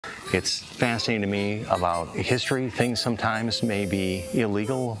It's fascinating to me about history. Things sometimes may be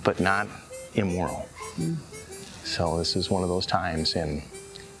illegal, but not immoral. So this is one of those times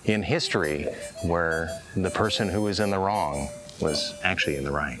in history where the person who was in the wrong was actually in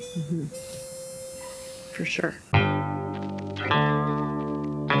the right. For sure.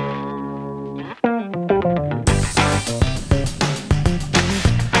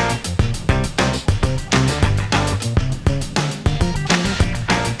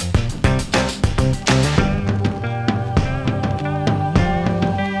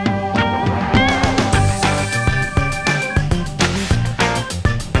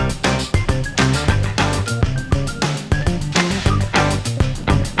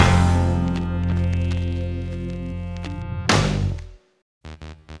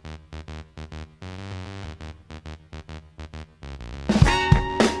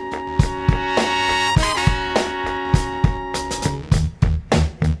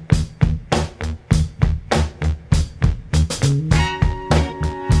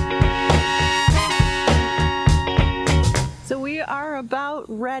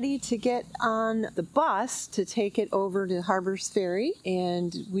 Ready to get on the bus to take it over to Harpers Ferry,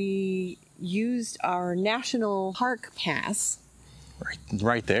 and we used our national park pass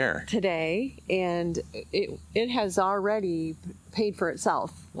right there today, and it has already paid for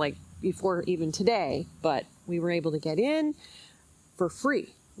itself, like before even today, but we were able to get in for free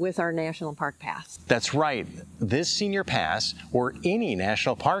with our national park pass. That's right. This senior pass, or any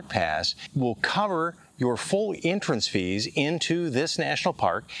national park pass, will cover your full entrance fees into this national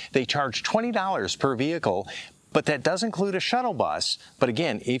park. They charge $20 per vehicle, but that does include a shuttle bus. But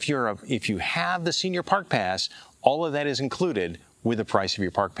again, if you have the senior park pass, all of that is included with the price of your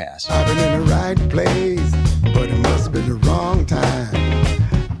park pass. I've been in the right place, but it must have been the wrong time.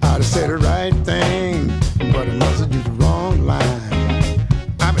 I'd have said the right thing, but it must have used the wrong line.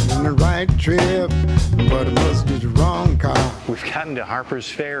 I've been in the right trip, but it must have used the wrong car. We've gotten to Harpers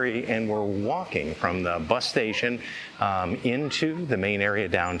Ferry and we're walking from the bus station into the main area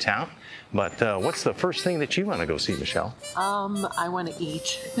downtown. But what's the first thing that you want to go see, Michelle? I want to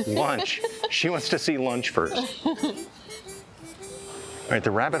eat. Lunch. She wants to see lunch first. All right,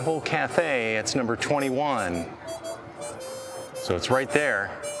 the Rabbit Hole Cafe, it's number 21. So it's right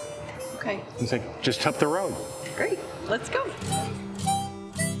there. Okay. It's like just up the road. Great, let's go.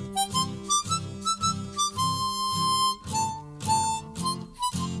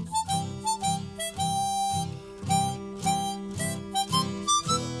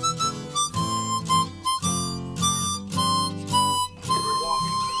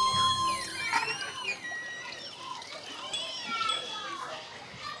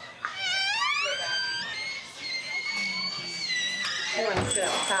 I want to sit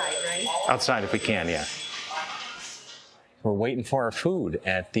outside, right? Outside if we can, yeah. We're waiting for our food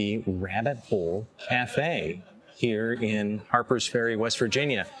at the Rabbit Hole Cafe here in Harpers Ferry, West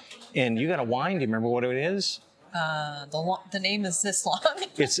Virginia. And you got a wine, do you remember what it is? The name is this long.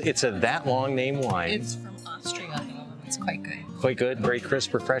 It's a that long name wine. It's from Austria. It's quite good. Quite good, very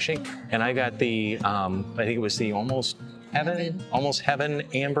crisp, refreshing. And I got the, I think it was the Almost Heaven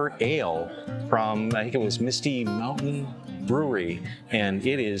Amber Ale from, I think it was Misty Mountain Brewery, and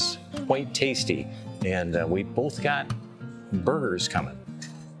it is quite tasty. And we both got burgers coming.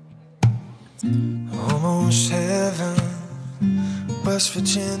 Almost heaven, West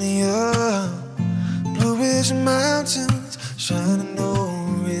Virginia, Blue Ridge Mountains, shining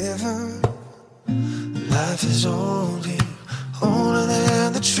over river. Life is old here, older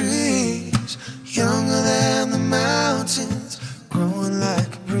than the trees, younger than the mountains, growing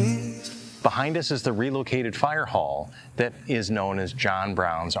like a breeze. Behind us is the relocated fire hall that is known as John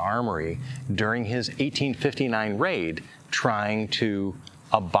Brown's Armory during his 1859 raid trying to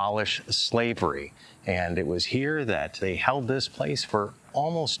abolish slavery. And it was here that they held this place for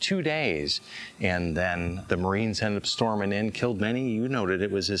almost 2 days. And then the Marines ended up storming in, killed many. You noted it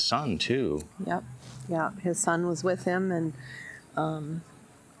was his son, too. Yep. Yeah, his son was with him, and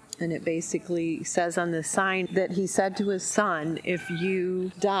it basically says on the sign that he said to his son, if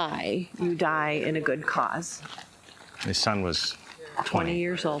you die in a good cause. His son was 20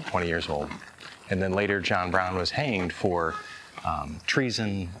 years old. 20 years old. And then later John Brown was hanged for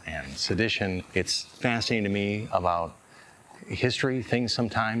treason and sedition. It's fascinating to me about history. Things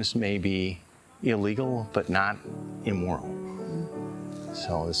sometimes may be illegal, but not immoral.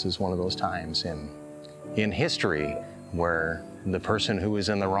 So this is one of those times in history where the person who was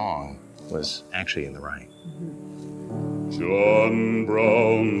in the wrong was actually in the right. John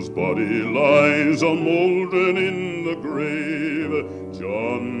Brown's body lies a-mouldering in the grave.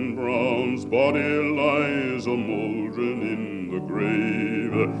 John Brown's body lies a-mouldering in the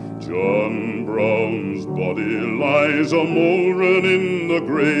grave. John Brown's body lies a-mouldering in the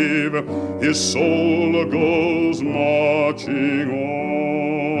grave. His soul goes marching on.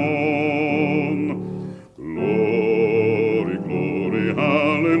 Glory, glory,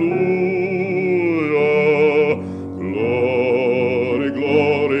 hallelujah. Glory,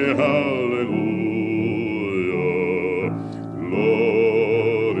 glory, hallelujah.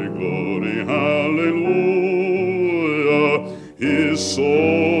 Glory, glory, hallelujah. His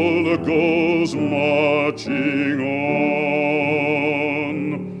soul goes marching on.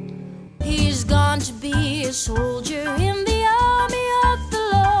 He's gone to be a soldier in the army of the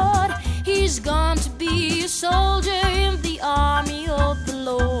Lord. He's gone to be a soldier in the army of the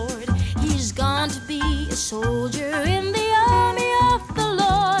Lord. He's gone to be a soldier in the army of the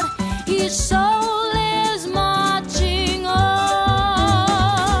Lord. His soul is marching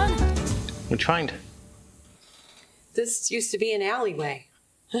on. What'd you find? This used to be an alleyway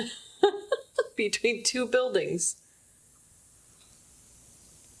between two buildings.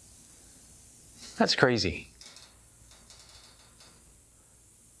 That's crazy.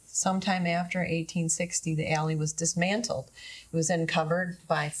 Sometime after 1860, the alley was dismantled. It was then covered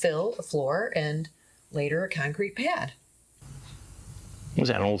by fill, a floor, and later a concrete pad. Was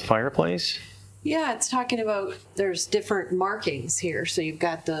that an old fireplace? Yeah, it's talking about there's different markings here. So you've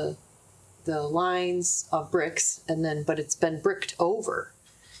got the lines of bricks, and then but it's been bricked over.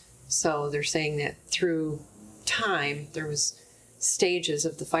 So they're saying that through time there was stages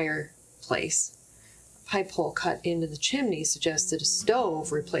of the fireplace. A pipe hole cut into the chimney suggested a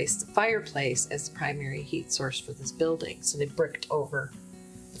stove replaced the fireplace as the primary heat source for this building. So they bricked over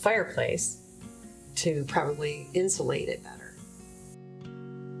the fireplace to probably insulate it better.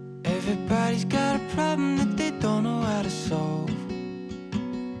 Everybody's got a problem that they don't know how to solve.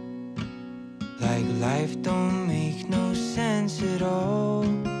 Like life don't make no sense at all.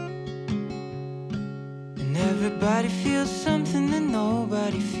 And everybody feels something that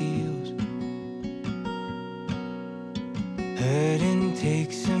nobody feels. Hurting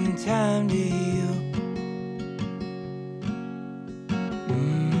takes some time to heal.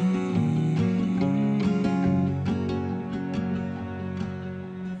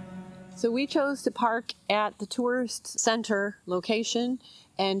 So we chose to park at the tourist center location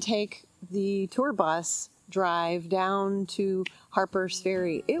and take the tour bus drive down to Harpers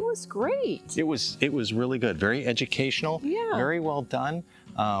Ferry. It was great. It was really good, very educational, Yeah. very well done.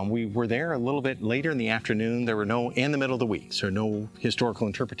 We were there a little bit later in the afternoon. There were no, in the middle of the week, so no historical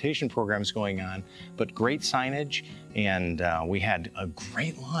interpretation programs going on, but great signage, and we had a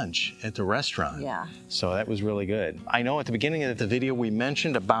great lunch at the restaurant. Yeah. So that was really good. I know at the beginning of the video we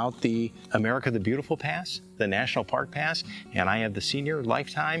mentioned about the America the Beautiful Pass, the National Park Pass, and I have the senior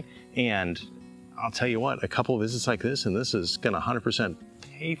lifetime, and I'll tell you what, a couple of visits like this, and this is going to 100%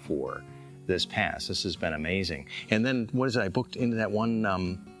 pay for this pass. This has been amazing. And then, what is it? I booked into that one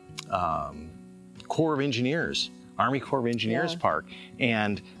Corps of Engineers, Army Corps of Engineers park,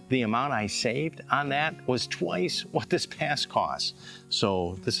 and the amount I saved on that was twice what this pass costs.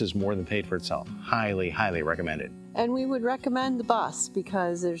 So this is more than paid for itself. Highly, highly recommended. And we would recommend the bus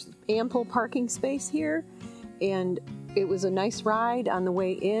because there's ample parking space here, and it was a nice ride on the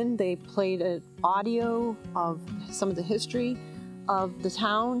way in. They played an audio of some of the history of the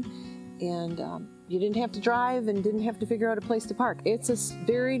town, and you didn't have to drive and didn't have to figure out a place to park. It's a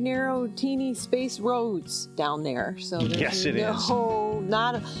very narrow, teeny space roads down there, so there's Yes, it is.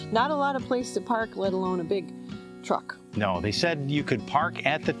 not a lot of place to park, let alone a big truck. No, they said you could park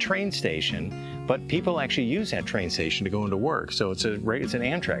at the train station, but people actually use that train station to go into work. So it's an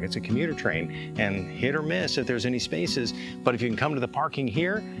Amtrak, it's a commuter train, and hit or miss if there's any spaces. But if you can come to the parking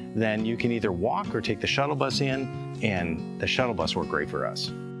here, then you can either walk or take the shuttle bus in, and the shuttle bus worked great for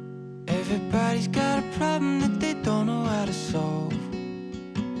us. Everybody's got a problem that they don't know how to solve.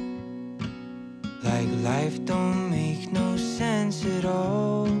 Like life don't make no sense at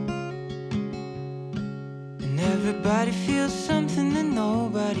all. And everybody feels something that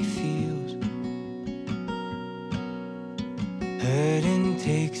nobody feels. Hurting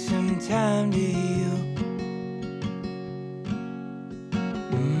takes some time to heal.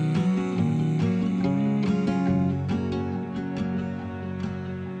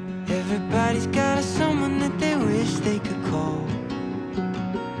 Everybody's got someone that they wish they could call.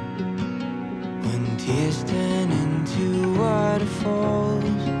 When tears turn into waterfalls,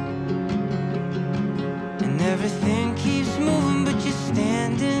 and everything keeps moving but you're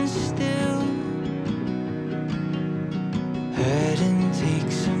standing still. Hurting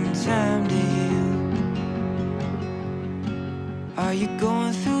takes some time to heal. Are you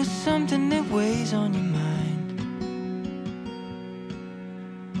going through something that weighs on your mind?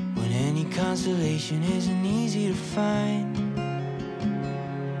 When consolation isn't easy to find,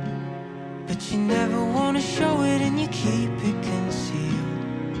 but you never want to show it and you keep it concealed.